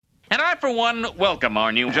And I, for one, welcome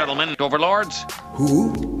our new gentlemen, overlords.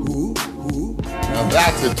 Who? Now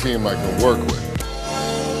that's a team I can work with.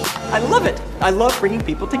 I love it. I love bringing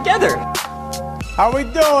people together. How we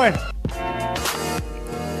doing?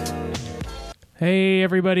 Hey,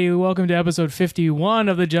 everybody. Welcome to episode 51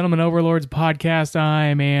 of the Gentlemen Overlords podcast.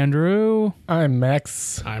 I'm Andrew. I'm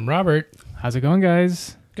Max. I'm Robert. How's it going,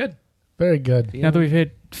 guys? Good. Very good. Now that we've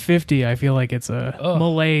hit 50, I feel like it's a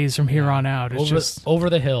malaise from here on out. It's just over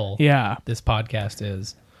the hill. Yeah. This podcast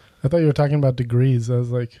is. I thought you were talking about degrees. I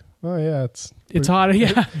was like, oh yeah, it's hot.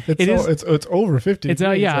 Yeah, it is. It's over 50. It's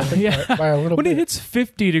degrees, yeah, I think, yeah. by a little when bit. it hits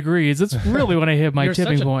 50 degrees, that's really when I hit my You're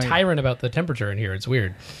tipping such a point. tyrant about the temperature in here. It's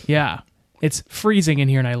weird. Yeah, it's freezing in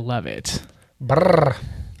here, and I love it. Brrr.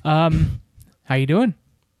 How you doing?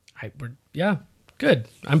 Yeah, good.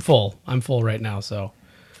 I'm full right now. So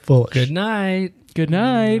Foolish. good night. Good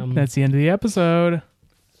night. That's the end of the episode.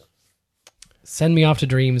 Send me off to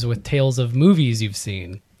dreams with tales of movies you've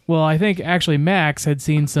seen. Well, I think actually Max had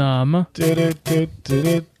seen some.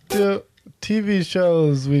 TV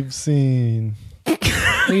shows we've seen.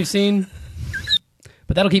 We've seen,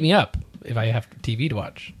 but that'll keep me up if I have TV to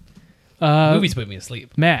watch. Movies put me to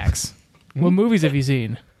sleep. Max, what movies have you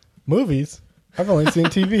seen? Movies? I've only seen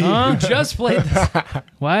TV. You just played this.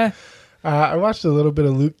 What? I watched a little bit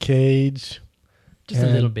of Luke Cage. Just a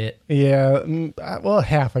little bit. Yeah, well,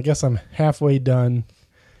 half. I guess I'm halfway done.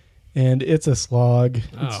 And it's a slog.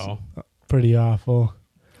 Oh. It's pretty awful.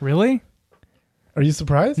 Really? Are you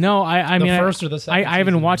surprised? No, I The mean, first or the second I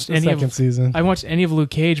haven't season? watched The any second of season. I watched any of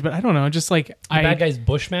Luke Cage, but I don't know. Just like The bad guy's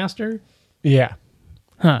Bushmaster? Yeah.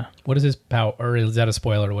 huh? What is his power? Or is that a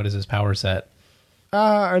spoiler? What is his power set?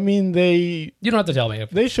 I mean, You don't have to tell me.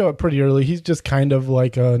 they show it pretty early. He's just kind of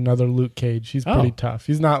like another Luke Cage. He's pretty tough.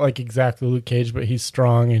 He's not like exactly Luke Cage, but he's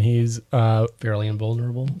strong and he's Fairly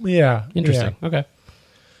invulnerable. yeah, Interesting. yeah. Okay.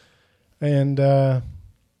 And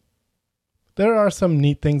there are some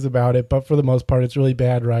neat things about it, but for the most part, it's really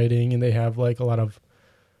bad writing, and they have like a lot of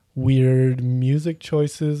weird music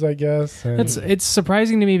choices, I guess. And It's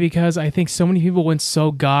surprising to me because I think so many people went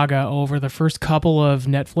so gaga over the first couple of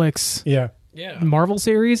Netflix yeah. Yeah. Marvel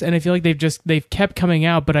series, and I feel like they've kept coming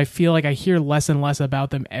out, but I feel like I hear less and less about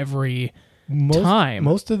them every time.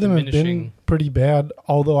 Most of them have been Diminishing. pretty bad.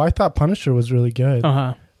 Although I thought Punisher was really good.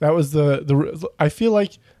 Uh-huh. That was the. I feel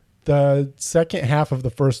like the second half of the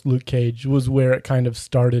first Luke Cage was where it kind of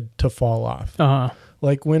started to fall off. Uh-huh.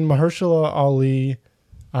 Like when Mahershala Ali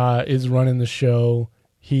is running the show,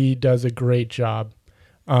 he does a great job.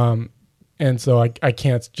 And so I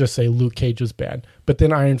can't just say Luke Cage was bad. But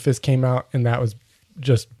then Iron Fist came out, and that was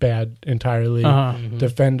just bad entirely. Uh-huh.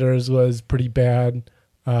 Defenders was pretty bad.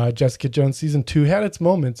 Jessica Jones season 2 had its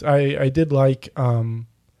moments. I did like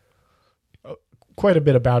quite a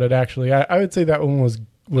bit about it, actually. I would say that one was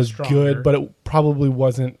Stronger. good, but it probably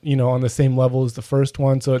wasn't, on the same level as the first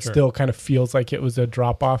one. So it Sure. still kind of feels like it was a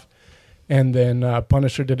drop off. And then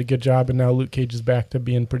Punisher did a good job, and now Luke Cage is back to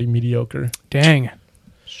being pretty mediocre. Dang.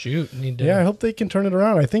 Shoot. Need to. Yeah, I hope they can turn it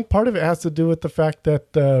around. I think part of it has to do with the fact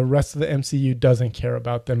that the rest of the MCU doesn't care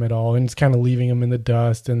about them at all, and it's kind of leaving them in the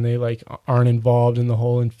dust, and they like aren't involved in the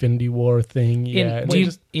whole Infinity War thing yet. And they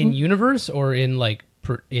just- in universe or in like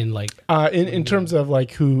in terms of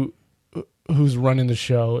like who's running the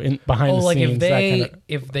show in behind the like scenes,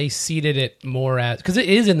 if they seeded it more as because it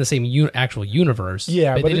is in the same actual universe.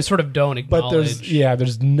 Yeah, but but they just sort of don't but acknowledge.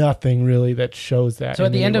 there's nothing really that shows that. So at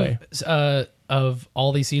in the any end way. of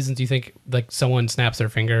all these seasons, do you think like someone snaps their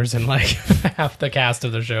fingers and like half the cast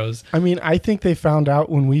of the shows? I mean, I think they found out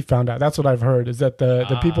when we found out. That's what I've heard, is that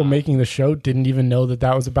the people making the show didn't even know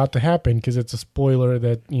that was about to happen because it's a spoiler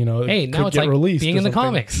that, Hey, now could it's get like released being or in the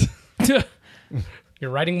something. comics. You're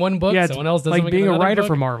writing one book, Yeah, it's someone else doesn't like make being a another writer book.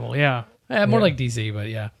 for Marvel. Yeah. More Yeah. like DC, but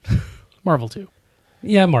yeah. Marvel too.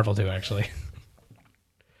 Yeah, Marvel too, actually.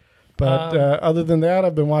 But other than that,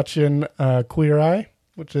 I've been watching Queer Eye,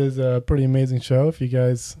 which is a pretty amazing show. If you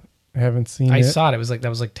guys haven't seen I it, saw it. It was like that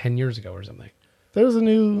was like 10 years ago or something. there's a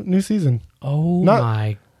new season. Oh Not-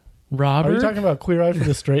 my. Robert? Are you talking about Queer Eye for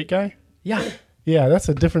the Straight Guy? Yeah. Yeah, that's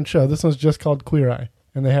a different show. This one's just called Queer Eye,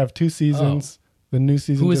 and they have 2 seasons. The new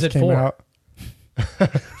season Who is just it came for? out.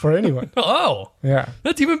 For anyone. Oh, Yeah.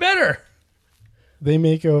 that's even better. They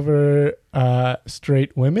make over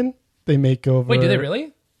straight women. They make over. Wait, do they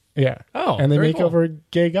really? Yeah. Oh, and they very make cool. over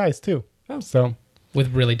gay guys too. Oh. So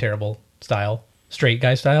With really terrible style. Straight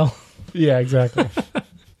guy style. yeah, exactly.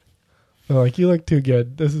 They're like, you look too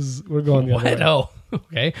good. We're going the other What? way. Oh,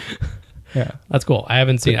 okay. Yeah. That's cool. I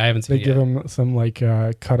haven't seen They it give yet. them some like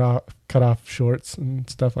cut off shorts and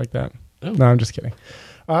stuff like that. No, I'm just kidding.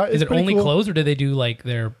 Is It's it pretty only cool. clothes, or do they do like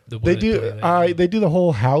their? They do. They do the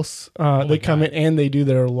whole house. They come in and they do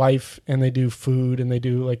their life, and they do food, and they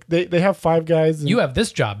do like they have Five Guys. And You have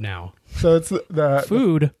this job now. so it's the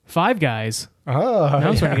Food, Five Guys. Oh, Now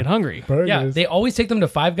I'm starting to yeah. get hungry. Burgers. Yeah, they always take them to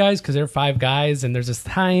Five Guys because they're Five Guys, and there's this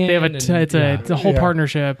tie-in. They have and- it's a whole Yeah.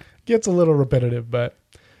 partnership. Gets a little repetitive, but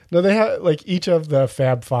no, they have like each of the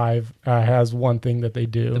Fab Five has one thing that they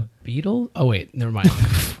do, The Beatles. Oh wait, never mind.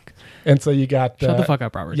 and so you got Shut the fuck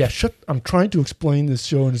up, Robert. Yeah, shut. I'm trying to explain this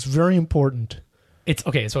show, and it's very important. It's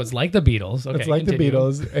okay. So it's like the Beatles. Okay, It's like continue. the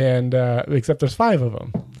Beatles, and except there's 5 of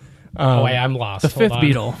them. Oh wait, I'm lost. The Hold fifth on.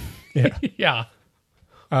 Beatle. Yeah. Yeah.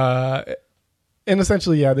 And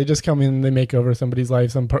essentially, yeah, they just come in and they make over somebody's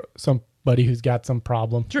life, somebody who's got some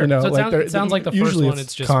problem. Sure. You know, so it, like sounds like the first usually one.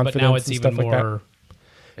 It's just, but now confidence it's and even stuff like that. more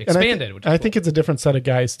And I thi- expanded. which is I cool. think it's a different set of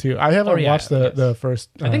guys too. I haven't Oh, yeah, watched yes. the first.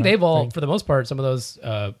 I think they've all, thing. for the most part, some of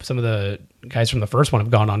the guys from the first one have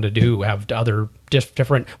gone on to have other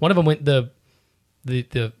different. One of them went the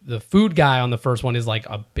food guy on the first one is like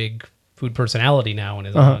a big food personality now and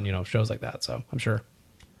is on shows like that. So I'm sure.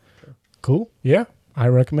 Cool. Yeah, I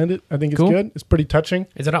recommend it. I think it's Cool. good. It's pretty touching.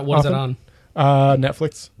 Is it on? What is it on?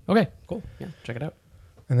 Netflix. Okay, cool. Yeah, check it out.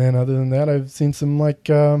 And then other than that, I've seen some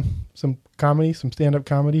some comedy, some stand-up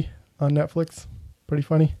comedy on Netflix. Pretty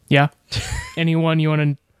funny. Yeah. Anyone you want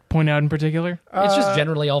to point out in particular? It's just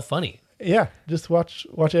generally all funny. Yeah, just watch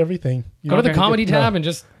everything. You Go to the don't comedy get- no. tab and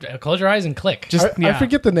just close your eyes and click. I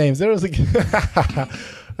forget the names. There was like,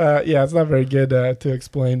 yeah, it's not very good to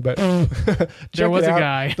explain, but There was a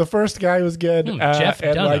guy. The first guy was good, Jeff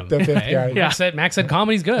and Dunham. like the fifth Okay. guy. Max said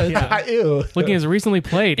comedy's good. Ew. Looking as recently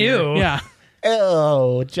played. here. Ew. Yeah.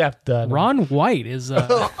 Ew, Jeff Dunham. Ron White is.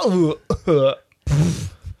 All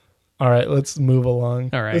right, let's move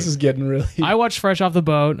along. All right. This is getting really. I watched Fresh Off the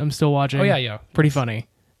Boat. I'm still watching. Oh, yeah. Pretty funny.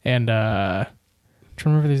 And trying to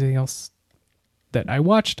remember if there's anything else that I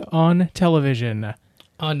watched on television.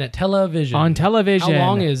 On television. On television. How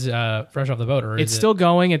long is Fresh Off the Boat? Or It's is still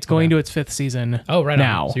going. It's going to its 5th season. Oh, right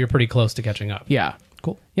now. on. So you're pretty close to catching up. Yeah.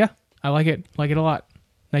 Cool. Yeah. I like it. Like it a lot.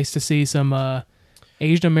 Nice to see some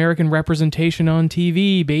Asian American representation on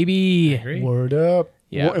TV, baby. Agree. Word up.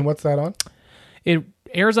 Yeah. And what's that on? It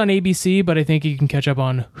airs on ABC, but I think you can catch up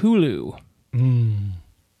on Hulu.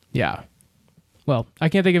 Yeah. Well, I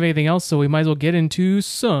can't think of anything else, so we might as well get into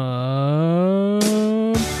some.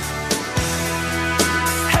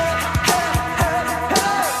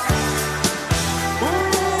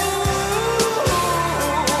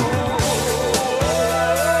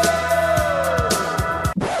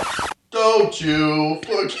 Don't you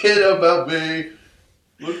forget about me.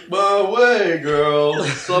 Look my way, girl.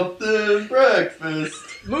 Something breakfast.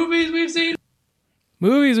 Movies we've seen.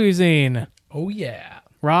 Movies we've seen. Oh, yeah.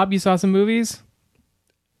 Rob, you saw some movies?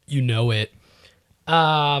 You know it.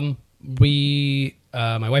 We,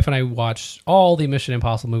 my wife and I watched all the Mission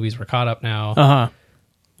Impossible movies. We're caught up now. Uh-huh.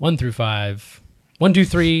 1 through 5. 1, 2,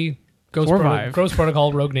 3. Ghost, 4, 5. Ghost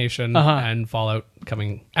Protocol, Rogue Nation, and Fallout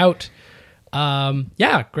coming out.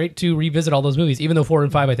 Yeah, great to revisit all those movies. Even though 4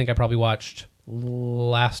 and 5, I think I probably watched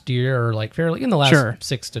last year or like fairly in the last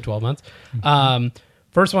 6 to 12 months.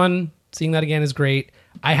 First one, seeing that again is great.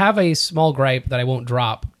 I have a small gripe that I won't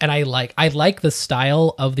drop, and I like the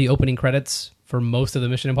style of the opening credits for most of the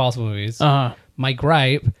Mission Impossible movies. My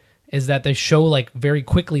gripe is that they show like very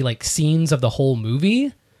quickly like scenes of the whole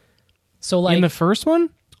movie. So like In the first one?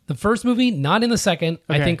 the first movie, not in the second.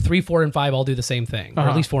 Okay. I think 3, 4, and 5 all do the same thing, or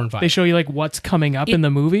at least 4 and 5. They show you like what's coming up in the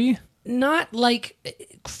movie? Not like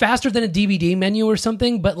faster than a DVD menu or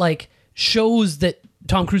something, but like shows that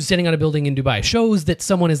Tom Cruise is standing on a building in Dubai, shows that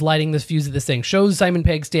someone is lighting this fuse of this thing, shows Simon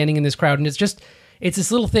Pegg standing in this crowd, and it's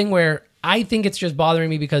this little thing where I think it's just bothering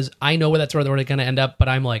me because I know that's where they're going to end up, but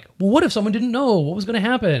I'm like, well, what if someone didn't know what was going to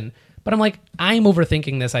happen? But I'm like, I'm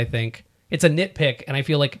overthinking this, I think. It's a nitpick, and I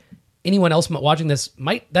feel like anyone else watching this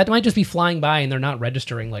might just be flying by and they're not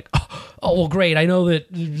registering like, oh well, great, I know that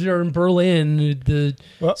they're in Berlin.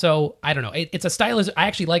 So I don't know. It's a style. I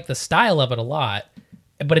actually like the style of it a lot,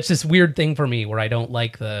 but it's this weird thing for me where I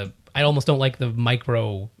almost don't like the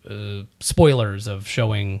micro spoilers of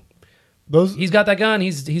showing. Those, He's got that gun.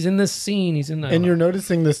 He's in this scene. He's in that. and you're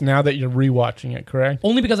noticing this now that you're rewatching it, correct?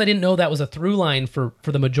 only because I didn't know that was a through line for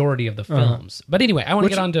the majority of the films. But anyway, I want to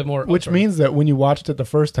get on to more. Which means that when you watched it the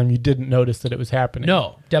first time, you didn't notice that it was happening.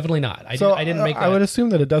 no, definitely not. I didn't make that. I would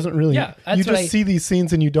assume that it doesn't really. Yeah, that's you what just see these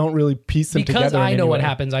scenes and you don't really piece them together. because I in know any what way.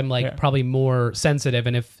 happens. I'm like Yeah. probably more sensitive,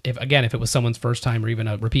 and if it was someone's first time or even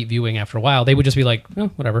a repeat viewing after a while, they would just be like, oh,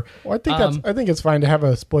 whatever. Well, I think I think it's fine to have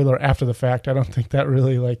a spoiler after the fact. I don't think that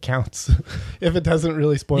really like counts. if it doesn't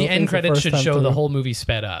really spoil The things end credits first should time show the through. whole movie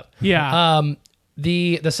sped up. Yeah.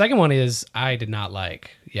 The second one is I did not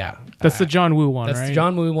like. Yeah, That's the John Woo one, that's right? the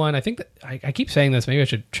John Woo one. I think that I keep saying this. Maybe I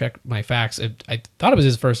should check my facts. I thought it was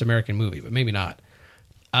his first American movie, but maybe not.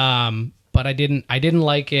 But I didn't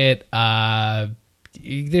like it.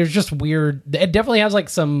 There's just weird. It definitely has like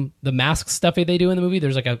the mask stuff that they do in the movie.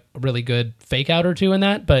 There's like a really good fake out or two in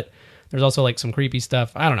that, but there's also like some creepy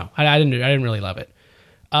stuff. I don't know. I didn't really love it.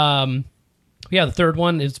 Yeah, the third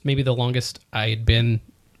one is maybe the longest I had been,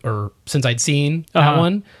 or since I'd seen that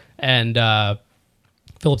one. And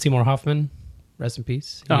Philip Seymour Hoffman, rest in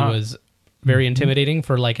peace. He was very intimidating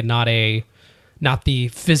for like not the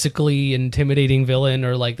physically intimidating villain,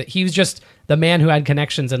 or like that. He was just the man who had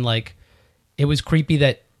connections, and like it was creepy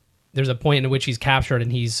that there's a point in which he's captured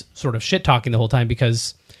and he's sort of shit talking the whole time,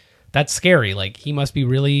 because that's scary. Like he must be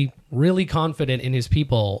really, really confident in his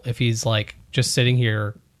people if he's like just sitting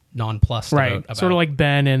here nonplussed. Right. About Sort of like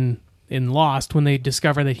Ben in Lost when they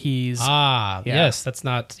discover that he's... Yes, that's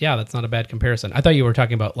not a bad comparison. I thought you were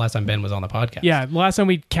talking about last time Ben was on the podcast. Yeah, last time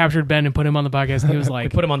we captured Ben and put him on the podcast, and he was We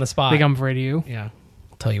like, put him on the spot. I think I'm afraid of you. Yeah.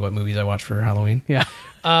 I'll tell you what movies I watched for Halloween. Yeah.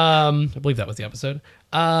 I believe that was the episode.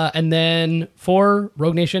 And then for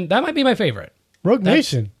Rogue Nation, that might be my favorite. Rogue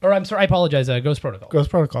Nation. Or I'm sorry, I apologize. Ghost Protocol. Ghost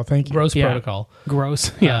Protocol. Thank you. Gross Yeah. Protocol.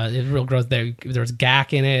 Gross. Yeah. It's real gross. There was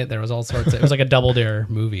gack in it. There was all sorts. It was like a Double Dare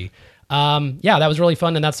movie. Yeah, that was really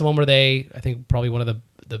fun, and that's the one where I think probably one of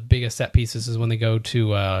the biggest set pieces is when they go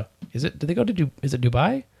to. Is it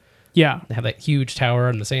Dubai? Yeah. They have that huge tower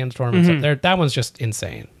and the sandstorm and stuff there. That one's just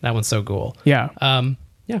insane. That one's so cool. Yeah.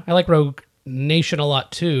 Yeah, I like Rogue Nation a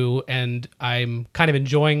lot too, and I'm kind of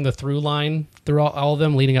enjoying the through line through all of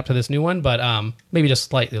them leading up to this new one, but maybe just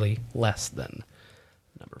slightly less than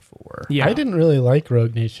number 4. Yeah. I didn't really like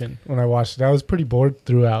Rogue Nation when I watched it. I was pretty bored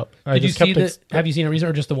throughout. I Did you just see kept have you seen it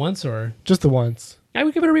recently or just the once, or? just the once. I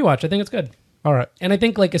would give it a rewatch. I think it's good. All right. And I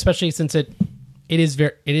think like especially since it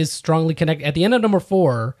is strongly connected. At the end of number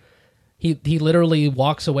 4, he literally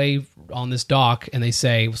walks away on this dock, and they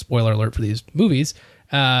say, spoiler alert for these movies,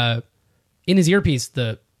 in his earpiece,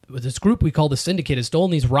 this group we call the Syndicate has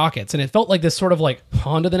stolen these rockets, and it felt like this sort of like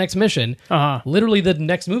on to the next mission. Literally, the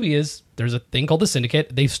next movie is there's a thing called the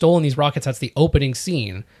Syndicate. They've stolen these rockets. That's the opening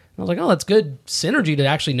scene. And I was like, oh, that's good synergy to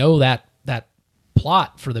actually know that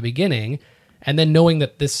plot for the beginning, and then knowing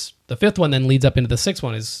that the 5th one then leads up into the 6th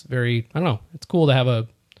one is very, I don't know, it's cool to have a.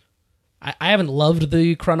 I haven't loved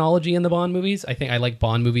the chronology in the Bond movies. I think I like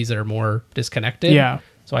Bond movies that are more disconnected. Yeah.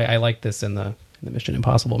 So I like this in the Mission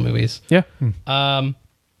Impossible movies. Yeah. And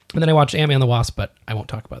then I watched Ant-Man and the Wasp, but I won't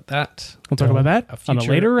talk about that. We'll talk about that on a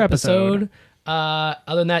future later episode.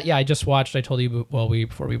 Other than that, yeah, I just watched, I told you before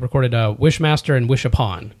we recorded Wishmaster and Wish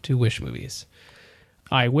Upon, 2 Wish movies.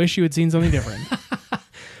 I wish you had seen something different.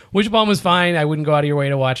 Wish Upon was fine. I wouldn't go out of your way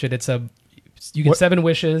to watch it. You get What? 7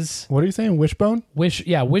 wishes. What are you saying? Wishbone?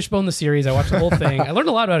 Wishbone the series. I watched the whole thing. I learned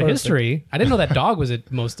a lot about history. I didn't know that dog was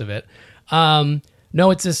most of it.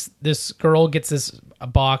 No, it's this girl gets a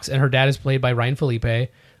box, and her dad is played by Ryan Felipe.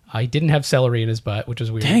 He didn't have celery in his butt, which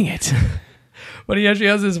is weird. Dang it. But she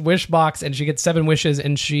has this wish box, and she gets 7 wishes,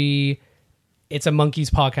 and it's a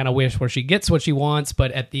monkey's paw kind of wish where she gets what she wants,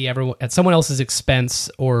 but at someone else's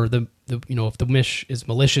expense, or if the wish is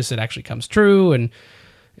malicious, it actually comes true. And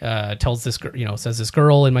tells this says this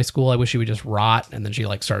girl in my school, I wish she would just rot, and then she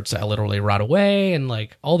like starts to literally rot away, and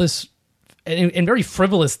like all this. And very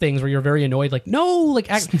frivolous things where you're very annoyed, like, no, like,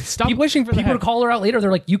 Stop wishing for that. People would call her out later.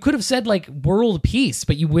 They're like, you could have said, like, world peace,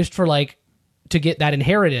 but you wished for, like, to get that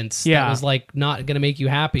inheritance that was, like, not going to make you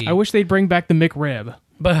happy. I wish they'd bring back the McRib.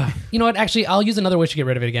 But, you know what? Actually, I'll use another wish to get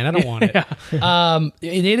rid of it again. I don't want it.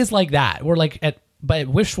 It is like that. We're like, at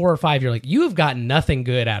wish 4 or 5, you're like, you have gotten nothing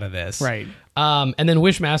good out of this. Right. And then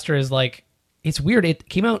Wishmaster is like, it's weird. It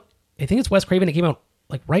came out, I think it's Wes Craven. It came out,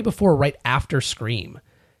 like, right after Scream.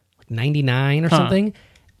 99 or something,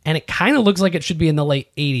 and it kind of looks like it should be in the late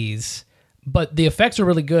 80s, but the effects are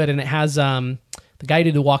really good, and it has the guy who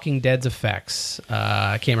did the Walking Dead's effects,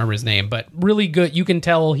 I can't remember his name, but really good. You can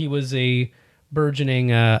tell he was a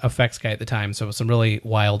burgeoning effects guy at the time, so some really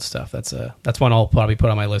wild stuff. That's one I'll probably put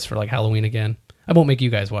on my list for like Halloween again. I won't make you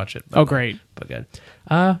guys watch it. Oh, great. But good.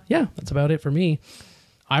 Yeah, that's about it for me.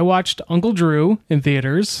 I watched Uncle Drew in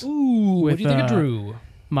theaters. Ooh, what do you think of Drew?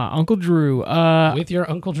 My Uncle Drew. With your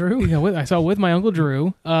Uncle Drew? Yeah, I saw it with my Uncle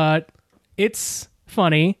Drew. It's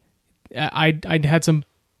funny. I had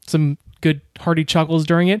some good hearty chuckles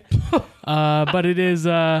during it. But it is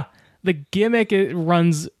the gimmick. It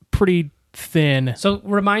runs pretty thin. So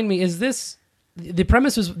remind me, is this the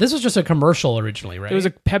premise? This was just a commercial originally, right? It was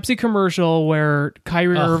a Pepsi commercial where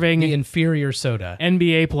Kyrie Irving, the inferior soda,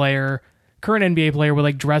 NBA player, current NBA player would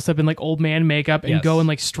like dress up in like old man makeup and Yes. go and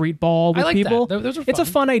like street ball with like people. that. Those are It's a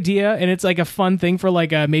fun. fun idea, and it's like a fun thing for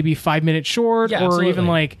like a maybe 5-minute short Yeah, or absolutely. even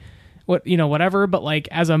like whatever. But like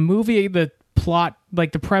as a movie, the plot,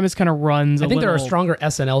 like the premise, kind of runs. I think there are little- stronger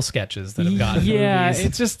SNL sketches that have gotten Yeah, movies.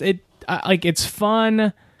 it's just like it's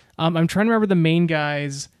fun. I'm trying to remember the main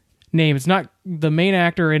guy's name. It's not the main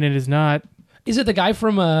actor in it. Is not. Is it the guy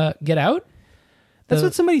from Get Out? That's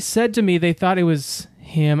what somebody said to me. They thought it was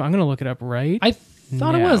him. I'm gonna look it up right. I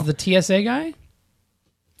thought it No. was the TSA guy.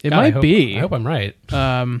 It God, I might hope- be. I hope I'm right.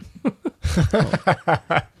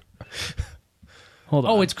 Hold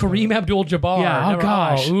on. Oh, it's Kareem Abdul-Jabbar. Yeah, oh,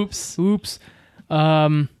 gosh. Oops. Oops.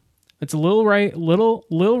 It's Lil Ray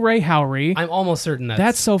Howery. I'm almost certain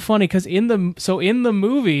That's so funny because in the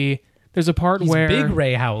movie there's a part he's where Big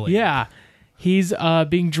Ray Howley. Yeah. He's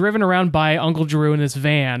being driven around by Uncle Drew in this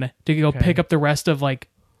van to go pick up the rest of like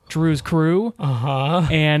Drew's crew. Uh-huh.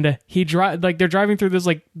 And they're driving through this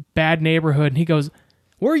like bad neighborhood and he goes,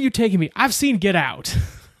 "Where are you taking me? I've seen Get Out."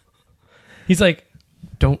 He's like,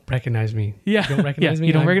 don't recognize me. Yeah. You don't recognize yeah, me?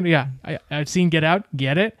 You don't I'm- recognize I've seen Get Out.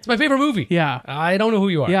 Get it? It's my favorite movie. Yeah. I don't know who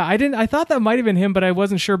you are. Yeah, I thought that might have been him, but I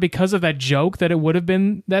wasn't sure because of that joke that it would have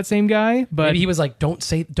been that same guy. But Maybe he was like, don't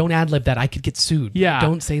ad-lib that. I could get sued. Yeah.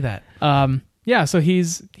 Don't say that. yeah, so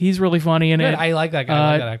he's really funny in Good. it. I like that guy.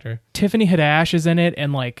 I like that actor. Tiffany Haddish is in it,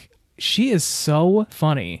 and like she is so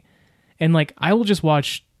funny, and like I will just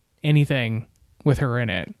watch anything with her in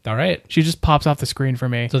it. All right. She just pops off the screen for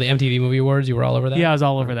me. So the MTV Movie Awards, you were all over that? Yeah, I was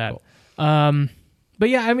all over that. But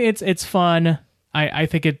yeah, I mean it's fun. I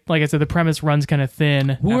think it, like I said, the premise runs kind of thin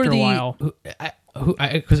Who after are the... a while.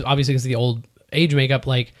 Because obviously it's the old age makeup,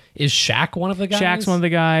 like, is Shaq one of the guys? Shaq's one of the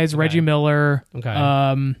guys. Reggie Miller.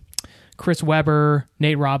 Okay. Chris Webber,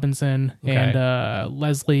 Nate Robinson, Okay. and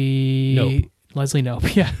Leslie Nope. Leslie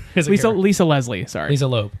Nope. Yeah, Is it Lisa Garrett? Lisa Leslie. Sorry, Lisa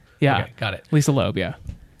Loeb. Yeah. Okay, got it. Lisa Loeb. Yeah,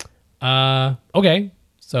 Okay.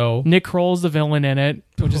 So... Nick Kroll's the villain in it,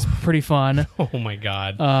 which is pretty fun. Oh, my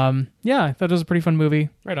God. Yeah, I thought it was a pretty fun movie.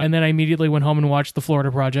 Right on. And then I immediately went home and watched The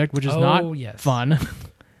Florida Project, which is not yes. fun.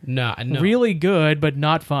 no. Really good, but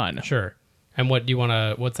not fun. Sure. And what do you want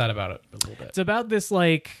to... What's that about it a little bit? It's about this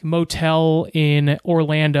like motel in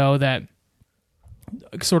Orlando that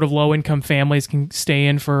sort of low income families can stay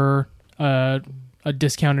in for a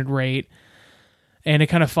discounted rate, and it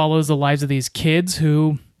kind of follows the lives of these kids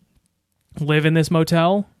who live in this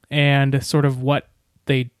motel and sort of what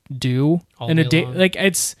they do All in a day day. long. Like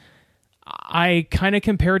I kind of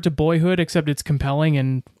compare it to Boyhood, except it's compelling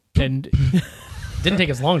and Didn't take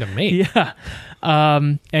as long to make. yeah,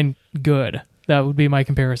 and good. That would be my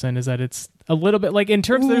comparison. Is that it's a little bit like in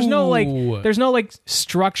terms. There's no like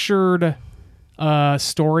structured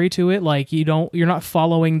story to it. Like you're not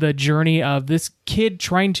following the journey of this kid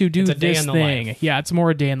trying to do It's a day this in the thing. life. Yeah, it's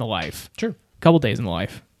more a day in the life. Sure. Couple days in the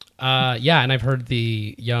life. Yeah, and I've heard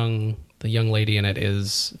the young lady in it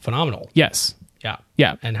is phenomenal. Yes. Yeah.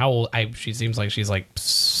 Yeah. And how old? She seems like she's like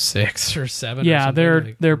 6 or 7. Yeah, or something. they're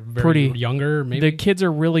Like, they're very pretty younger. Maybe. The kids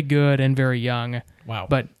are really good and very young. Wow.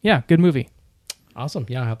 But yeah, good movie. Awesome.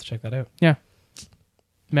 Yeah, I'll have to check that out. Yeah.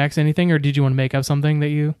 Max, anything, or did you want to make up something that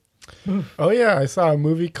you? Oh yeah, I saw a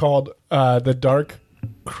movie called The Dark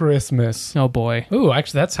Christmas. Oh boy. Ooh,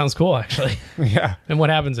 actually, that sounds cool. Actually, Yeah. and what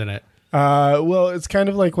happens in it? Well, it's kind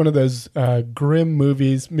of like one of those grim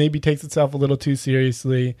movies. Maybe takes itself a little too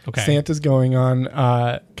seriously. Okay. Santa's going on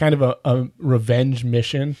kind of a revenge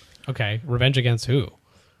mission Okay, revenge against who?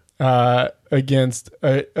 against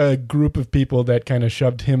a group of people that kind of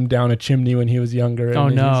shoved him down a chimney when he was younger. And Oh,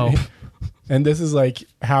 no. he's- And this is like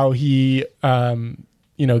how he,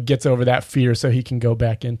 gets over that fear so he can go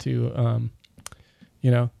back into,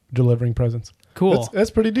 delivering presents. Cool.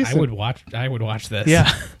 That's pretty decent. I would watch this.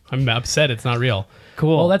 Yeah. I'm upset it's not real.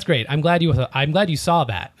 Cool. Well, that's great. I'm glad you saw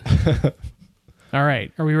that. All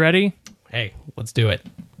right. Are we ready? Hey, let's do it.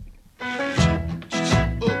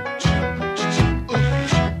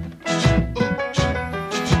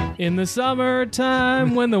 In the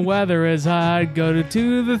summertime, when the weather is hot, go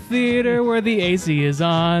to the theater where the AC is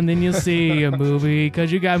on. Then you'll see a movie,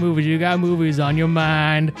 because you got movies on your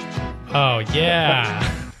mind. Oh yeah.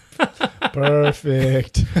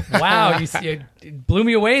 Perfect. Wow, it blew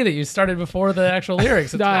me away that you started before the actual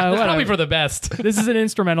lyrics. It's whatever. probably for the best. This is an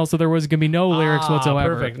instrumental, so there was going to be no lyrics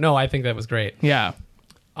whatsoever. Perfect. No, I think that was great. Yeah.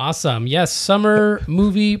 Awesome. Yes, summer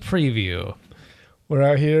movie preview. We're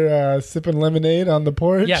out here sipping lemonade on the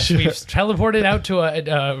porch. Yes, we've teleported out to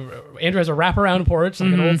Andrew has a wraparound porch,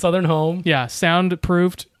 like an old Southern home. Yeah.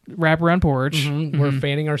 Soundproofed wraparound porch. We're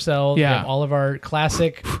fanning ourselves. Yeah. We have all of our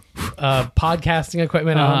classic podcasting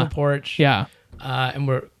equipment out on the porch. Yeah. And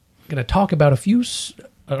we're going to talk about a few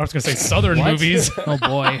I was going to say Southern movies. Oh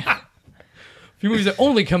boy. A few movies that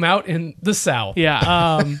only come out in the South.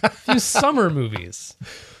 Yeah. A few summer movies.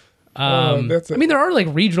 That's I mean, there are like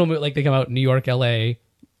regional movies, like they come out in New York, LA. The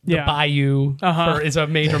Yeah. Bayou is a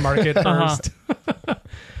major market first.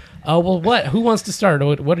 Well, what? Who wants to start?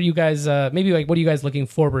 What are you guys? Maybe like, what are you guys looking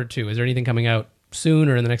forward to? Is there anything coming out soon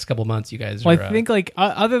or in the next couple months? You guys? Well, are, I think like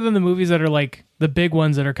other than the movies that are like the big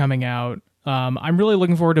ones that are coming out, I'm really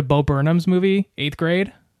looking forward to Bo Burnham's movie, 8th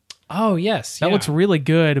Grade. Oh yes, That looks really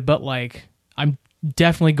good, but like I'm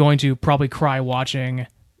definitely going to probably cry watching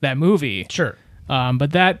that movie. sure.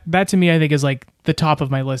 But that to me, I think is like the top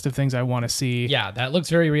of my list of things I want to see. Yeah, that looks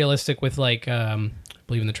very realistic with like, I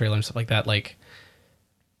believe in the trailer and stuff like that. Like,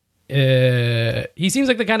 he seems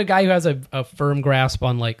like the kind of guy who has a firm grasp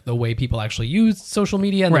on like the way people actually use social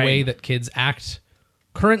media and Right. the way that kids act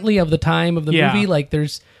currently of the time of the Yeah. movie. Like,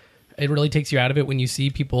 it really takes you out of it when you see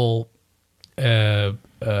people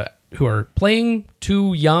who are playing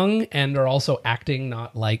too young and are also acting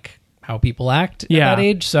not like how people act at Yeah. that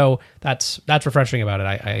age. So that's refreshing about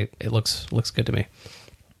it. It looks good to me.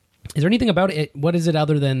 Is there anything about it? What is it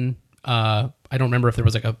other than I don't remember if there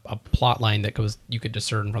was like a plot line that you could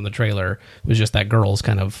discern from the trailer. It was just that girl's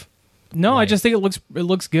kind of No, I just think it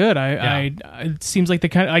looks good. It seems like the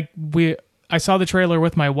kind I saw the trailer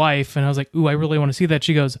with my wife and I was like, "Ooh, I really want to see that."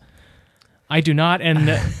 She goes, "I do not," and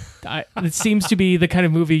it seems to be the kind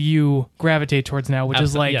of movie you gravitate towards now, which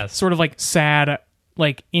is like yes. sort of like sad,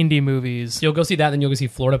 like indie movies. You'll go see that, then you'll go see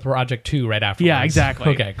Florida Project 2 right afterwards. Yeah,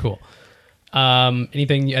 exactly. Okay, cool.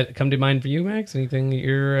 Anything come to mind for you, Max? Anything that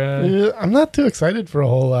you're? I'm not too excited for a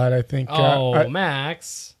whole lot. I think.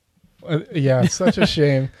 Max. Yeah, such a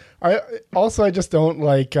shame. I just don't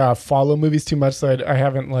like follow movies too much, so I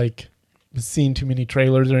haven't like seen too many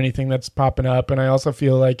trailers or anything that's popping up. And I also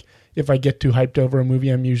feel like if I get too hyped over a movie,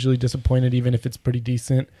 I'm usually disappointed, even if it's pretty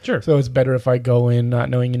decent. Sure. So it's better if I go in not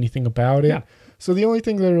knowing anything about it. Yeah. So the only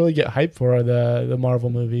things I really get hyped for are the Marvel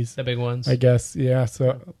movies, The big ones. I guess. Yeah.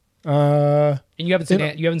 So And you haven't seen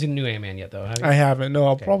it- you haven't seen the new Ant-Man yet, though, have you? I haven't. No,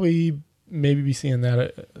 I'll probably maybe be seeing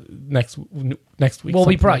that next week. Well,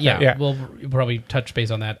 we something probably like that. we'll probably touch base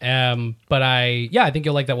on that. But I think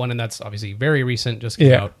you'll like that one, and that's obviously very recent, just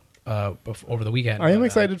came out over the weekend. I am But,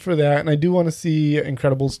 excited for that, and I do want to see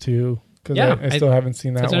Incredibles 2 because Yeah, I still haven't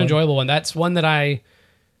seen that It's one. an enjoyable one. That's one that I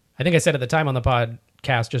think I said at the time on the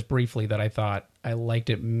podcast just briefly that I thought I liked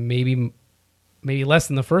it maybe less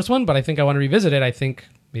than the first one, but I think I want to revisit it. I think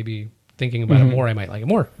maybe thinking about it more, I might like it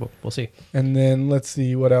more. We'll see. And then let's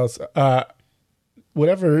see what else.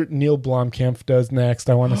 Whatever Neil Blomkamp does next,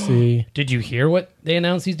 I want to see. Did you hear what they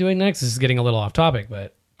announced he's doing next? This is getting a little off topic,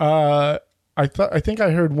 but I think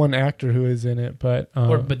I heard one actor who is in it, but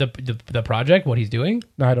the project, what he's doing?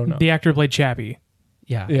 I don't know. The actor played Chappie.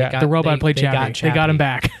 Yeah, Yeah. The robot played Chappie. They got him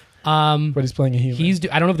back. But he's playing a human.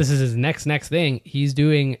 I don't know if this is his next thing. He's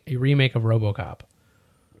doing a remake of RoboCop.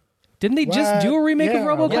 Didn't they just do a remake of Yeah,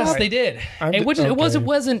 RoboCop? Yes, Right. they did. I'm It okay.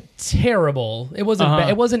 wasn't terrible. It wasn't.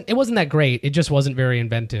 It wasn't that great. It just wasn't very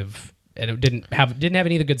inventive, and it didn't have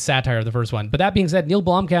any of the good satire of the first one. But that being said, Neil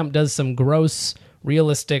Blomkamp does some gross,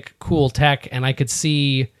 realistic, cool tech, and I could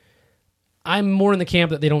see. I'm more in the camp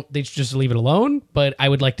that they should just leave it alone, but I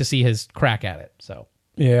would like to see his crack at it. So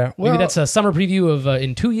Yeah. Well, maybe that's a summer preview of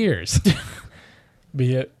in 2 years.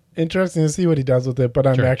 be it. Interesting to see what he does with it, but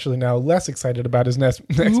I'm Sure. actually now less excited about his next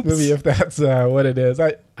movie if that's what it is.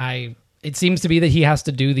 It seems to be that he has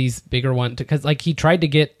to do these bigger ones because, like, he tried to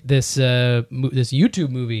get this this YouTube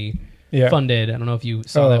movie funded. I don't know if you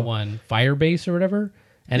saw that one, Firebase or whatever,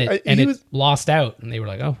 and it lost out, and they were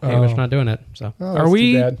like, "Oh, okay, we're just not doing it." So Are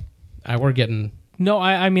we- Bad. we're getting No,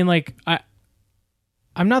 I mean like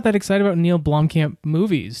I'm not that excited about Neil Blomkamp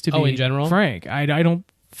movies. To be in general? frank, I don't.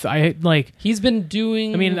 I like. he's been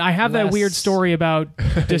doing. I mean, I have that weird story about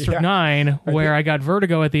District 9 where I got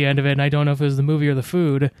vertigo at the end of it, and I don't know if it was the movie or the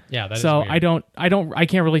food. Yeah, that is so weird. I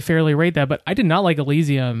can't really fairly rate that, but I did not like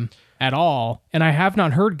Elysium at all, and I have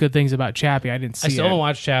not heard good things about Chappie. I didn't see I still it. haven't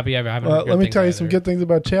watched Chappie. I haven't. Well, heard good let me things tell you either. some good things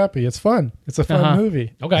about Chappie. It's fun. It's a fun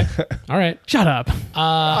movie. Okay, all right. Shut up.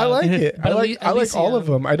 I like it. I but like all Elysium- of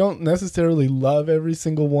them. I don't necessarily love every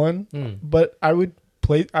single one, Hmm. but I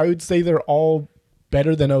would say they're all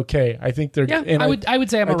better than okay. I think they're. Yeah, and I would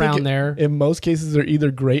say I'm I think around there. In most cases, they're either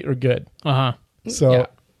great or good. Uh huh. So Yeah.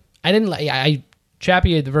 I didn't like.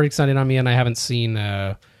 Chappie had very excited on me, and I haven't seen.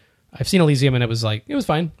 I've seen Elysium, and it was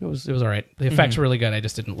fine. It was all right. The effects were really good. I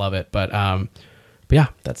just didn't love it, but yeah,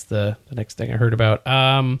 that's the next thing I heard about.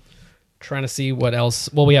 Trying to see what else.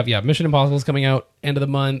 Well, we have Mission Impossible is coming out end of the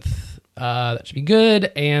month. That should be good,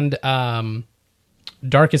 and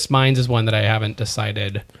Darkest Minds is one that I haven't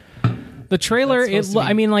decided The trailer,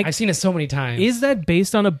 I've seen it so many times. is that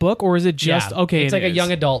based on a book or is it just okay? It's like a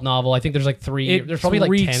young adult novel. I think there's like 3. There's probably like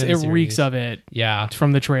 10 in the series. It reeks of it. Yeah,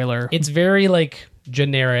 from the trailer. it's very like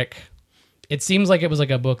generic. It seems like it was like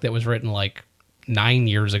a book that was written like 9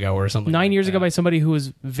 years ago or something. 9 years like ago that. by somebody who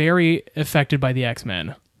was very affected by the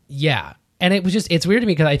X-Men. Yeah, and it was just it's weird to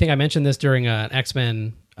me because I think I mentioned this during an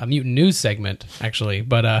X-Men Mutant News segment actually,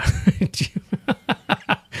 but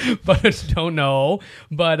but don't know.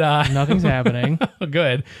 But Nothing's happening.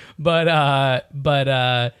 good. But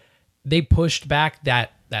they pushed back that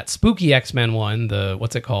spooky X-Men one, the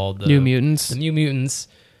what's it called? The New Mutants. The New Mutants.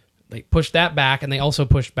 They pushed that back, and they also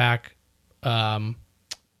pushed back the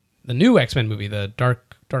new X-Men movie, the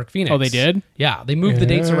Dark Phoenix. Oh, they did? Yeah, they moved the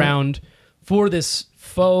dates around for this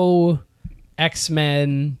faux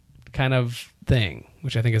X-Men kind of thing,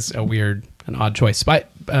 which I think is a weird and odd choice. But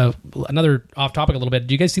another off topic a little bit.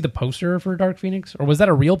 Do you guys see the poster for Dark Phoenix, or was that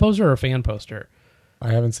a real poster or a fan poster?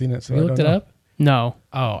 I haven't seen it, so You I looked don't it know. up? No.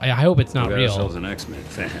 Oh, I hope it's not real. an X-Men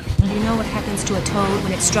fan. Do you know what happens to a toad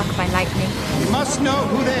when it's struck by lightning? You must know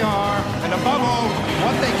who they are, and above all,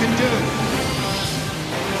 what they can do.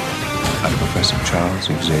 I'm Professor Charles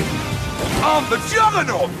Xavier. I'm the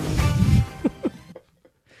Juggernaut!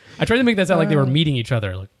 I tried to make that sound like they were meeting each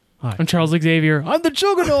other. Like, hi. I'm Charles Xavier. I'm the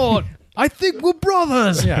Juggernaut. I think we're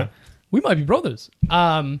brothers. Yeah, we might be brothers.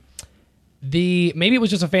 Maybe it was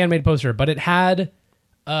just a fan made poster, but it had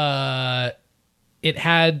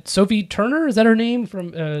Sophie Turner. Is that her name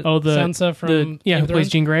from Sansa from who Game of plays Thrones?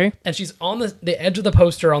 Jean Grey. And she's on the edge of the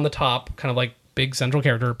poster on the top, kind of like big central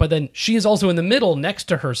character. But then she is also in the middle next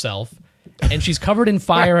to herself, and she's covered in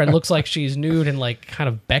fire and looks like she's nude and like kind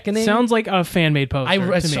of beckoning. Sounds like a fan made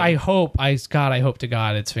poster. to me. I hope to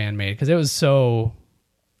God it's fan made because it was so.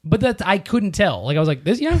 But that I couldn't tell. Like I was like,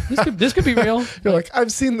 this could be real. You're like,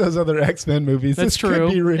 I've seen those other X-Men movies. That's This true.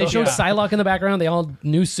 Could be real. They showed Psylocke in the background. They all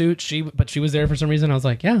new suits. But she was there for some reason. I was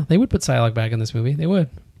like, yeah, they would put Psylocke back in this movie. They would.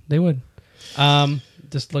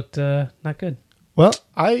 Just looked not good. Well,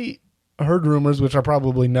 I heard rumors, which are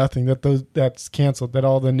probably nothing, that's canceled. That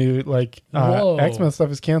all the new Whoa. X-Men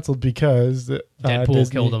stuff is canceled because Deadpool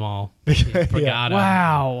Disney killed them all. Forgot him.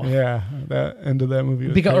 Wow. Yeah, that end of that movie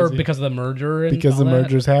was Because crazy. of the merger. And Because all the that?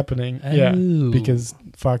 merger's happening. Yeah, Oh. because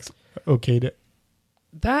Fox okayed it.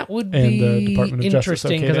 That would And be the Department of Justice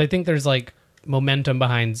interesting okayed because I it. think there's like momentum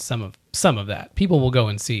behind some of that. People will go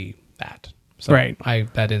and see that. So Right.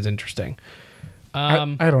 That is interesting. I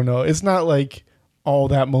don't know. It's not like all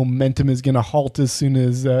that momentum is going to halt as soon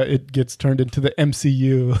as it gets turned into the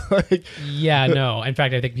MCU. Yeah, no. In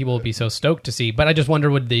fact, I think people will be so stoked to see. But I just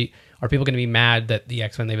wonder, are people going to be mad that the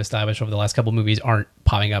X-Men they've established over the last couple movies aren't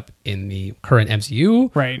popping up in the current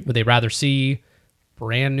MCU? Right. Would they rather see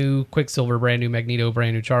brand new Quicksilver, brand new Magneto,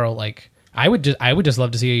 brand new Charles? Like, I would just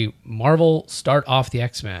love to see Marvel start off the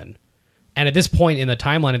X-Men. And at this point in the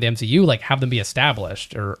timeline of the MCU, like have them be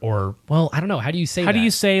established, or well, I don't know. How do you say? How do you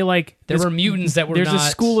say like there were mutants that were there's not... a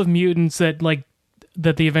school of mutants that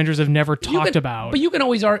the Avengers have never talked about? But you can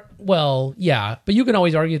always argue. Well, yeah, but you can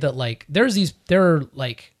always argue that like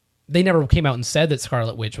they never came out and said that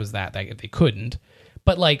Scarlet Witch was that they couldn't.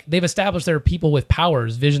 But like they've established there are people with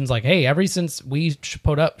powers. Vision's like, hey, ever since we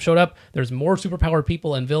showed up, there's more superpowered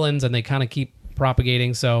people and villains, and they kind of keep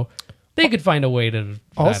propagating. So they could find a way to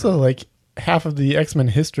Also, like half of the X-Men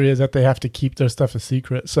history is that they have to keep their stuff a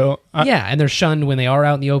secret. So yeah, and they're shunned when they are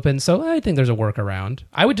out in the open. So I think there's a workaround.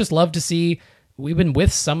 I would just love to see. We've been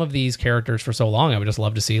with some of these characters for so long. I would just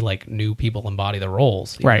love to see like new people embody the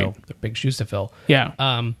roles. Even Right. though they're big shoes to fill. Yeah.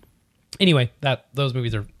 Anyway, those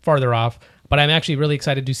movies are farther off. But I'm actually really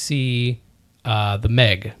excited to see the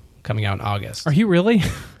Meg coming out in August. Are you really?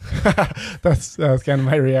 that's kind of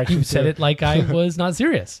my reaction. You said it like I was not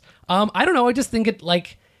serious. I don't know. I just think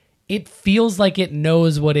it feels like it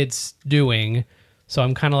knows what it's doing. So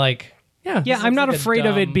I'm kind of like, yeah. Yeah, I'm not afraid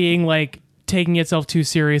of it being like taking itself too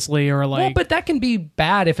seriously or like. Well, but that can be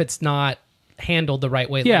bad if it's not handled the right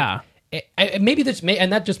way. Yeah. Maybe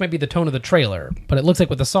and that just might be the tone of the trailer. But it looks like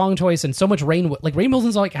with the song choice and so much Rainn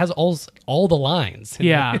Wilson's like has all the lines.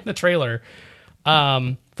 In the trailer.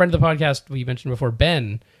 Friend of the podcast we mentioned before,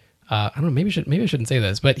 Ben. I don't know. Maybe I shouldn't say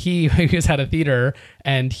this, but he was at a theater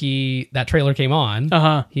and that trailer came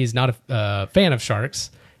on. He's not a fan of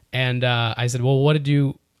sharks, and I said, "Well,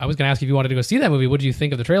 I was going to ask if you wanted to go see that movie. What did you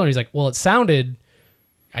think of the trailer?" And he's like, "Well, it sounded.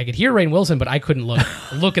 I could hear Rainn Wilson, but I couldn't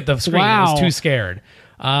look at the screen. Wow. I was too scared."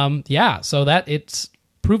 So that it's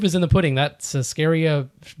proof is in the pudding. That's a scary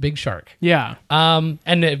big shark. Yeah. And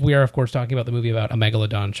we are of course talking about the movie about a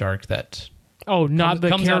megalodon shark that. Oh, not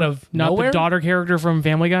comes out of not nowhere? the daughter character from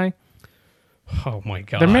Family Guy. Oh my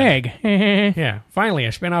god. The Meg. Yeah. Finally,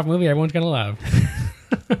 a spin-off movie everyone's gonna love.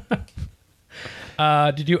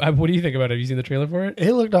 Did you? What do you think about it? Have you seen the trailer for it?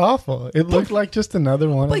 It looked awful. It looked like just another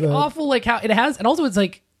one Like of the awful, like how it has, and also it's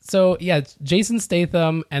like so. Yeah, it's Jason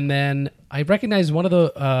Statham, and then I recognize one of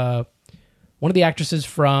the actresses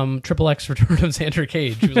from Triple X Return of Sandra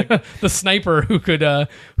Cage, who was like the sniper who could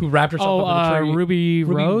who wrapped herself up in a tree. Ruby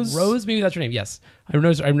Rose. Rose, maybe that's her name. Yes, I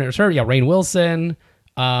noticed her. Yeah, Rainn Wilson.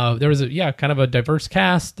 There was kind of a diverse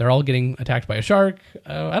cast. They're all getting attacked by a shark.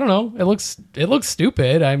 I don't know. It looks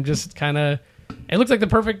stupid. I'm just kind of. It looks like the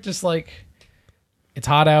perfect, just like it's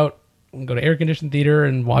hot out. We can go to air conditioned theater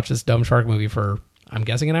and watch this dumb shark movie for, I'm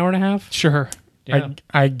guessing, an hour and a half. Sure. Yeah.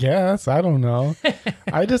 I guess. I don't know.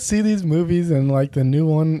 I just see these movies and like the new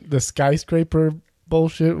one, the skyscraper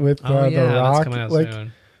bullshit with The that's Rock. coming out Like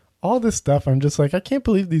soon. all this stuff. I'm just like, I can't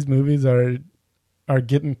believe these movies are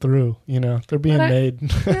getting through. They're being made.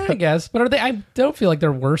 Yeah, I guess. But are they? I don't feel like they're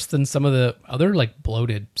worse than some of the other like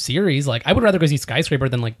bloated series. Like I would rather go see Skyscraper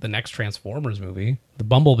than like the next Transformers movie, the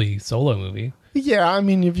Bumblebee solo movie. Yeah, I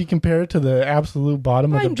mean, if you compare it to the absolute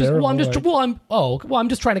bottom of the barrel, I'm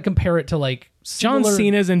just trying to compare it to like John similar-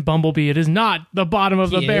 Cena's in Bumblebee. It is not the bottom of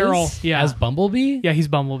the He barrel. is? Yeah. As Bumblebee? Yeah, he's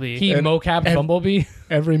Bumblebee. He mocapped Bumblebee?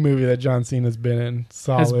 every movie that John Cena's been in,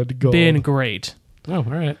 has solid gold. been great. Oh, all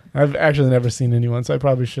right. I've actually never seen anyone, so I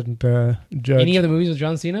probably shouldn't judge. Any other movies with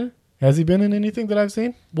John Cena? Has he been in anything that I've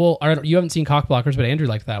seen? Well, you haven't seen Cock Blockers, but Andrew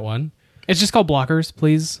liked that one. It's just called Blockers,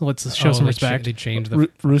 please. Let's show some respect. They changed the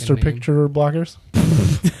Rooster fucking name. Picture Blockers?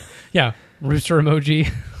 Yeah, rooster emoji.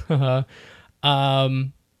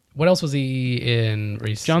 What else was he in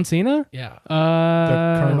recently? John Cena? Yeah.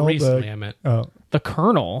 The Colonel? Recently, I meant. The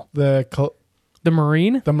Colonel? The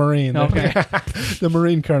Marine? The Marine. Okay. The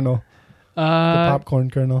Marine Colonel. The popcorn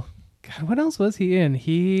Colonel. God, what else was he in?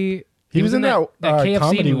 He was in that KFC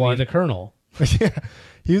comedy movie, one. The Colonel. Yeah.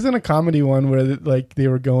 He was in a comedy one where like they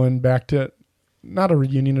were going back to not a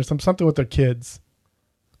reunion or something with their kids.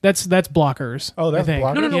 That's Blockers. Oh, that's I think.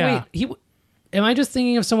 Blockers? No, Yeah. wait. Am I just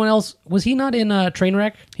thinking of someone else? Was he not in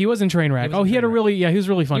Trainwreck? He was in Trainwreck. He had a really he was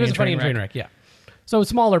really funny. He was funny in Trainwreck. Yeah. So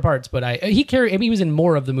smaller parts, but he was in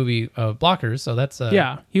more of the movie Blockers. So that's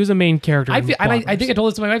yeah. He was a main character. I think I told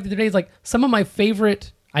this to my wife the other day. It's like some of my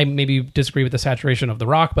favorite. I maybe disagree with the saturation of The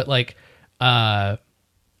Rock, but like, that's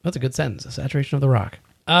a good sentence. The saturation of The Rock.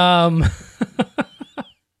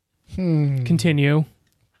 Continue.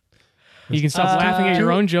 You can stop laughing at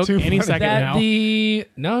your own joke any second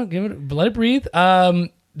now. Let it breathe.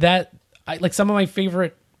 Like some of my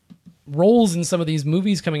favorite roles in some of these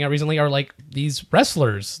movies coming out recently are like these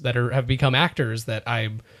wrestlers that have become actors that I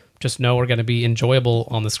just know are going to be enjoyable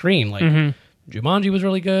on the screen. Like Jumanji was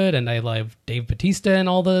really good, and I love Dave Bautista and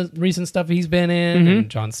all the recent stuff he's been in, and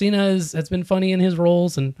John Cena has been funny in his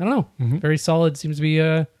roles, and I don't know, very solid. Seems to be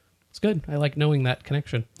it's good. I like knowing that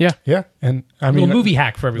connection. Yeah. Yeah. And I A mean, little movie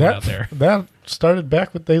hack for everyone out there. That started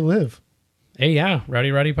back with They Live. Hey, yeah,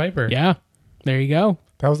 Rowdy Piper. Yeah. There you go.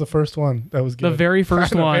 That was the first one. That was good. The very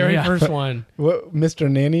first one. Very yeah. first one. What, Mr.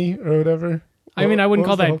 Nanny or whatever? I mean, I wouldn't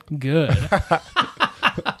call What was that good.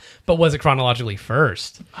 But was it chronologically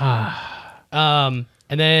first? And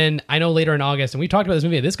then I know later in August, and we talked about this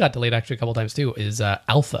movie. This got delayed actually a couple times too. Is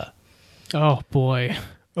Alpha? Oh boy.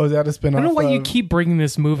 Oh, is that a spinoff? I don't know why you keep bringing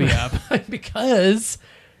this movie up. Because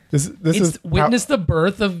This it's witnessed the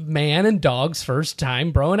birth of man and dog's first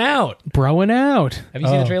time broing out. Broing out. Have you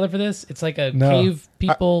seen the trailer for this? It's like a No. cave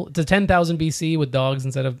people. It's a 10,000 BC with dogs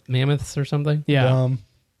instead of mammoths or something. Yeah.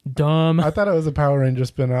 Dumb. I thought it was a Power Ranger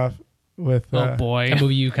spinoff with. Oh boy. A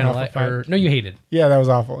movie you kind of Alpha like, or no, you hated. Yeah, that was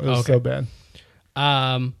awful. It was Okay. so bad.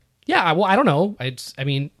 Yeah. Well, I don't know. I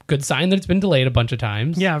mean, good sign that it's been delayed a bunch of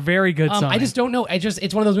times. Yeah, very good sign. I just don't know.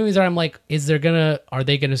 It's one of those movies that I'm like, are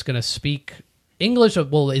they just gonna speak English? Or,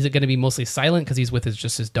 well, is it gonna be mostly silent because he's with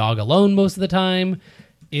just his dog alone most of the time?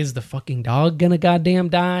 Is the fucking dog gonna goddamn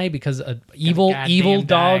die because evil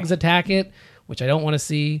dogs attack it, which I don't want to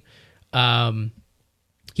see.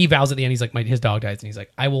 He vows at the end, he's like, his dog dies, and he's like,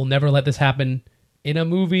 I will never let this happen in a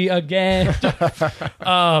movie again.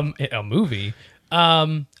 A movie.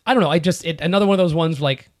 I don't know. Another one of those ones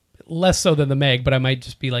like less so than the Meg, but I might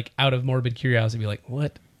just be like out of morbid curiosity, be like,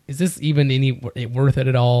 what is this even worth it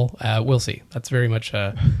at all? We'll see. That's very much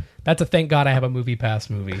that's a thank God I have a movie pass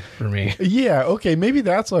movie for me. Yeah. Okay. Maybe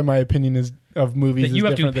that's why my opinion of movies. That you is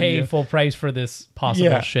have to different than pay you. full price for this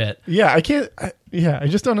possible shit. Yeah. I can't. I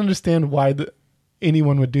just don't understand why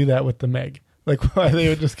anyone would do that with the Meg. Like why they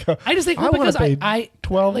would just go. I just think wanna because pay I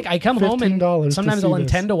 $12, like I come home and $15 sometimes to I'll see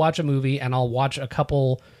this. intend to watch a movie and I'll watch a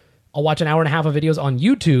couple I'll watch an hour and a half of videos on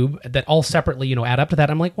YouTube that all separately, you know, add up to that.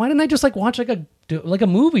 I'm like, why didn't I just like watch like a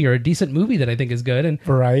movie or a decent movie that I think is good? And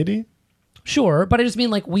Variety. sure, but I just mean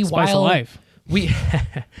like we Spice of life. we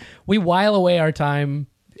we while away our time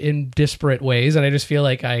in disparate ways, and I just feel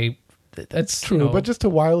like that's True, you know, but just to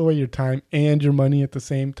while away your time and your money at the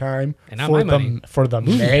same time And not my money. for the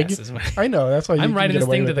Meg. passes my- I know that's why you I'm can riding get this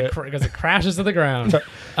away thing to with the it. because it crashes to the ground.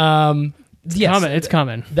 Yes, It's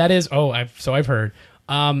coming. That is. Oh, I've heard.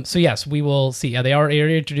 So yes, we will see. Yeah, they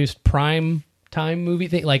already introduced prime time movie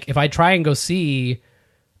thing. Like if I try and go see,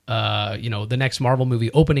 the next Marvel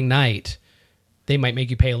movie opening night, they might make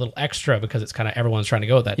you pay a little extra because it's kind of everyone's trying to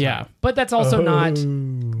go at that time. Yeah. But that's also not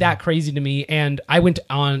that crazy to me. And I went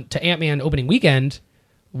on to Ant-Man opening weekend.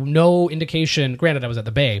 No indication. Granted, I was at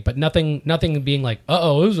the Bay, but nothing being like,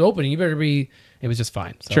 "Uh-oh, it was opening. You better be." It was just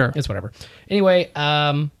fine. So Sure. it's whatever. Anyway,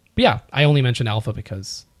 but yeah, I only mentioned Alpha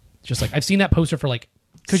because just like I've seen that poster for like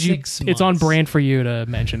 6 months. It's on brand for you to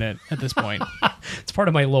mention it at this point. It's part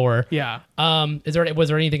of my lore. Yeah. Was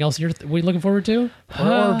there anything else were you looking forward to,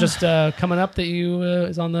 or just coming up that you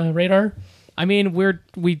is on the radar? I mean,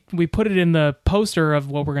 we put it in the poster of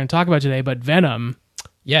what we're going to talk about today, but Venom.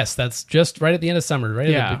 Yes, that's just right at the end of summer, right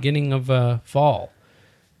at the beginning of fall.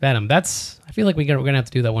 Venom. I feel like we're gonna have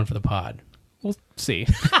to do that one for the pod. We'll see.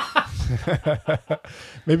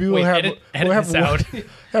 Maybe we'll edit this out.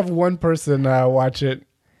 have one person watch it.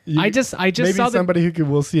 I just maybe saw somebody who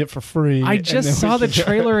will see it for free. I and just then saw we the can-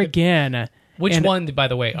 trailer again. Which And one, by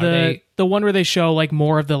the way? Are they the one where they show like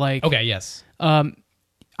more of the like. okay? Yes.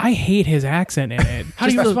 I hate his accent in it. How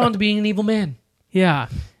do you respond to being an evil man? Yeah.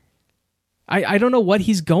 I don't know what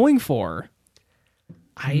he's going for.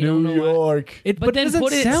 I don't know. New York. But it doesn't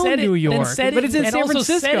sound New York. But it's in San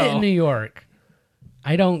Francisco. Set it in New York.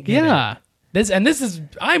 I don't get Yeah. it.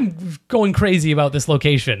 I'm going crazy about this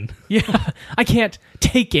location. Yeah. I can't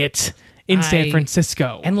take it in San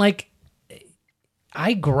Francisco. And like,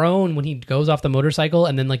 I groan when he goes off the motorcycle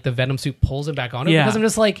and then like the Venom suit pulls him back on it Yeah. because I'm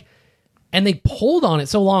just like, and they pulled on it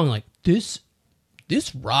so long, like this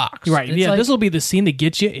rocks. Right. And it's Yeah. like, This will be the scene that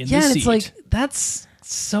gets you in the and seat. it's like, that's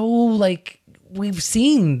so like, we've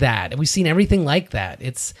seen that. We've seen everything like that.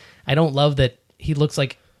 I don't love that he looks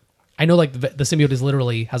like, I know like the symbiote is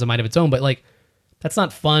literally has a mind of its own, but like, that's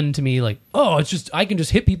not fun to me. Like, oh, it's just, I can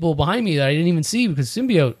just hit people behind me that I didn't even see because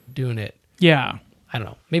symbiote doing it. yeah. I don't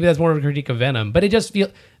know. Maybe that's more of a critique of Venom, but it just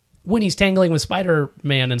feels when he's tangling with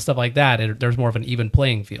Spider-Man and stuff like that, there's more of an even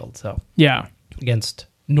playing field. So Yeah. against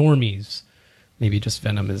normies, maybe just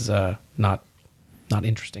Venom is not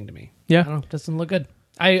interesting to me. Yeah. I don't know. It doesn't look good.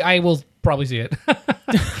 I will probably see it.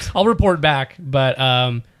 I'll report back, but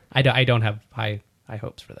I don't have high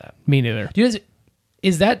hopes for that. Me neither. Do you guys,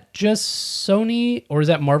 is that just Sony or is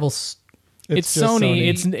that Marvel's? It's just Sony.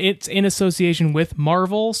 It's in association with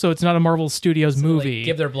Marvel, so it's not a Marvel Studios movie. Like,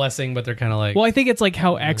 give their blessing, but they're kind of like. Well, I think it's like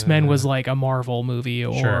how X-Men was like a Marvel movie,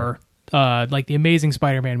 or Sure. like the Amazing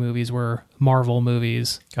Spider-Man movies were Marvel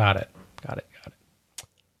movies. Got it.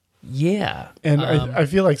 Yeah. And I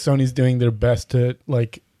feel like Sony's doing their best to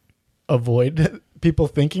like avoid people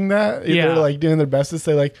thinking that. Yeah. They're like doing their best to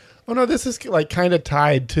say like, oh no, this is like kind of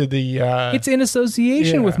tied to the. It's in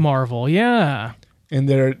association yeah. with Marvel. Yeah. And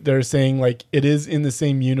they're saying like it is in the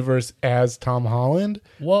same universe as Tom Holland.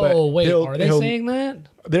 Whoa, but wait, he'll- are they he'll- saying that?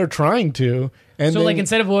 They're trying to. And So then- like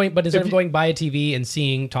instead of going you- going by a TV and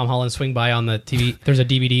seeing Tom Holland swing by on the TV, there's a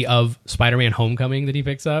DVD of Spider-Man Homecoming that he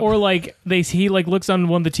picks up. Or like he like looks on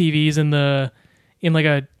one of the TVs in like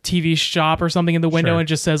a TV shop or something in the window Sure. and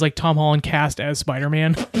just says like Tom Holland cast as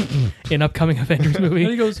Spider-Man in upcoming Avengers movie.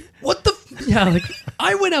 and he goes, "What the? Yeah, like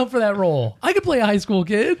I went out for that role. I could play a high school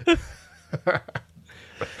kid."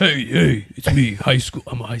 Hey, it's me, high school.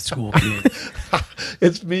 I'm a high school kid.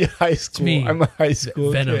 it's me, high school. me, I'm a high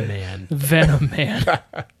school Venom kid. Man. Venom Man.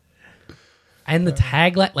 And the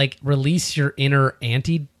tagline, like, release your inner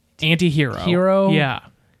Anti-hero. Hero? Yeah.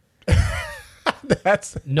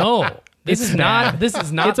 That's No, this It's is not. bad. This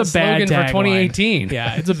is not It's a the bad slogan for tagline. 2018.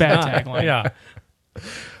 Yeah, it's a bad tagline.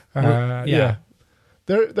 Yeah, yeah.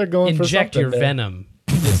 They're going for inject something your there. venom.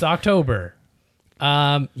 It's October.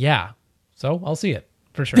 Yeah, so I'll see it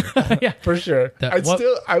for sure. Yeah. for sure.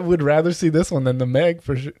 I would rather see this one than the Meg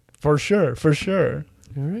for sure. For sure.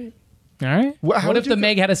 All right. All right. What if the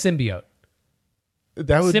Meg had a symbiote?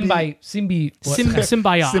 That would Symbiote.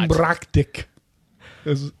 Symbiote. Symbractic.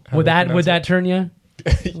 Would that turn you?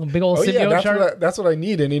 A big old Oh symbiote yeah, shark. that's what I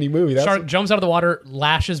need in any movie. That's Shark jumps out of the water,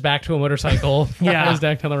 lashes back to a motorcycle, Yeah. flies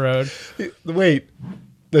back down the road. wait,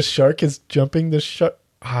 the shark is jumping the shark.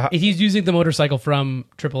 He's using the motorcycle from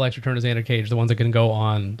Triple X Return to Xander Cage, the ones that can go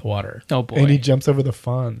on the water. Oh boy. And he jumps over the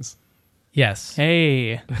fawns. Yes.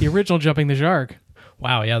 Hey, the original Jumping the Shark.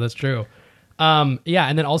 Wow, yeah, that's true. Yeah,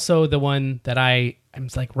 and then also the one that I'm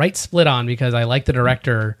like right split on because I like the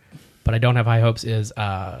director, but I don't have high hopes is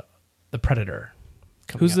The Predator.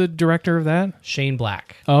 Who's the director of that? Shane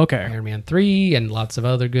Black. Oh, okay. Iron Man 3 and lots of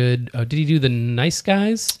other good. Did he do The Nice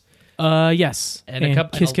Guys? Yes. And a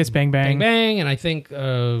couple Kiss Kiss Bang Bang. Bang Bang, and I think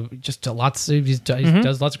just lots of he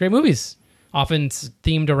does lots of great movies, often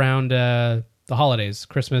themed around the holidays,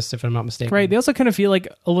 Christmas, if I'm not mistaken. Right. They also kind of feel like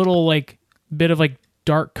a little like bit of like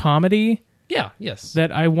dark comedy. Yeah. Yes.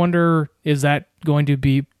 That I wonder, is that going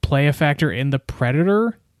to play a factor in The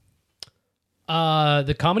Predator?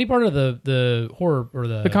 The comedy part or the horror or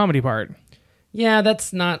the comedy part. Yeah,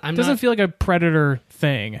 that's not. Doesn't feel like a Predator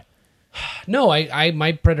thing. No,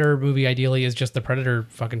 my Predator movie ideally is just the Predator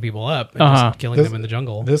fucking people up and just killing them in the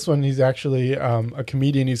jungle. This one, he's actually a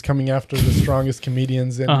comedian. He's coming after the strongest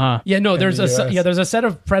comedians. Yeah, no, there's the US. there's a set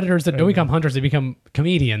of predators that don't become hunters; they become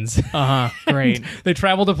comedians. Great. They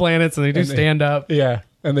travel to planets and they do stand up. Yeah,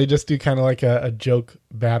 and they just do kind of like a joke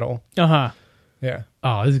battle. Yeah.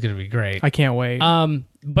 Oh, this is gonna be great. I can't wait.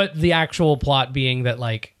 But the actual plot being that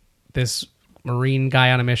like this Marine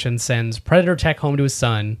guy on a mission sends Predator tech home to his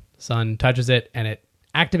son. Son touches it and it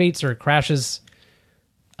activates or crashes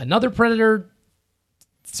another Predator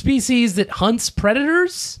species that hunts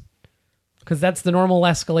predators, because that's the normal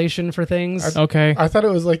escalation for things. Okay. I thought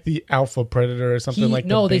it was like the alpha predator or something like that.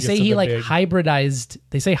 No, they say he like big. hybridized.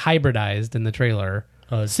 They say hybridized in the trailer.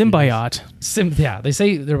 Symbiote. Yeah, they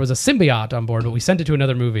say there was a symbiote on board, but we sent it to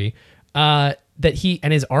another movie. That he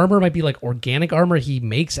and his armor might be like organic armor he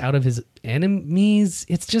makes out of his enemies.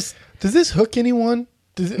 It's just. Does this hook anyone?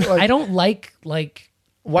 Does it, I don't like.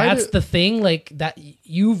 Why that's the thing. Like that,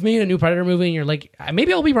 you've made a new Predator movie, and you're like,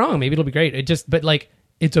 maybe I'll be wrong. Maybe it'll be great. It just, but like,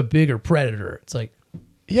 it's a bigger Predator. It's like,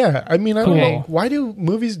 yeah. I mean, I Cool. don't know. Why do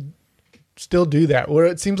movies still do that? Where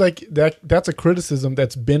it seems like that's a criticism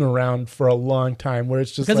that's been around for a long time. Where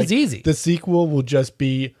it's just because like it's easy. the sequel will just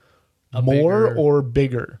be more bigger- or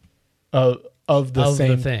bigger of the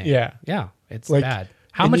same thing. Yeah. Yeah. It's Like, bad.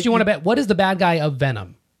 How much and you want to bet? What is the bad guy of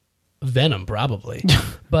Venom? Venom, probably.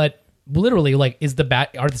 But literally, like, is the bad?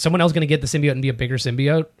 Are someone else going to get the symbiote and be a bigger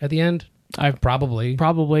symbiote at the end?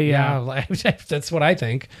 Probably. Yeah. Like, that's what I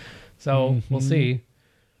think. So we'll see.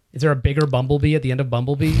 Is there a bigger Bumblebee at the end of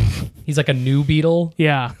Bumblebee? He's like a new Beetle.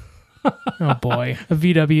 Yeah. Oh boy. A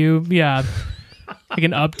VW. Yeah. Like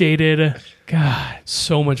an updated. God.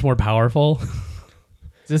 So much more powerful.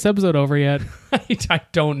 Is this episode over yet? I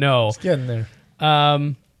don't know. It's getting there.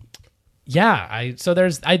 Yeah, so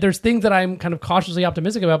there's things that I'm kind of cautiously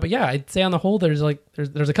optimistic about, but yeah, I'd say on the whole there's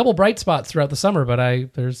a couple bright spots throughout the summer,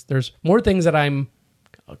 but there's more things that I'm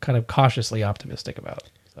kind of cautiously optimistic about.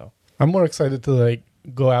 So I'm more excited to like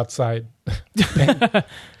go outside.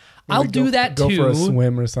 I'll do that too. Go for a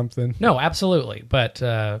swim or something. No, absolutely, but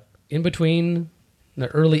in between the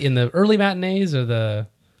early matinees or the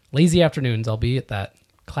lazy afternoons, I'll be at that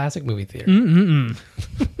classic movie theater.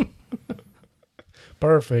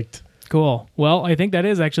 Perfect. Cool. Well, I think that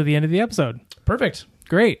is actually the end of the episode. Perfect.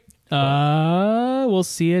 Great. We'll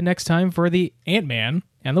see you next time for the Ant-Man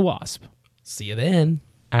and the Wasp. See you then.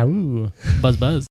 Ow. Buzz buzz.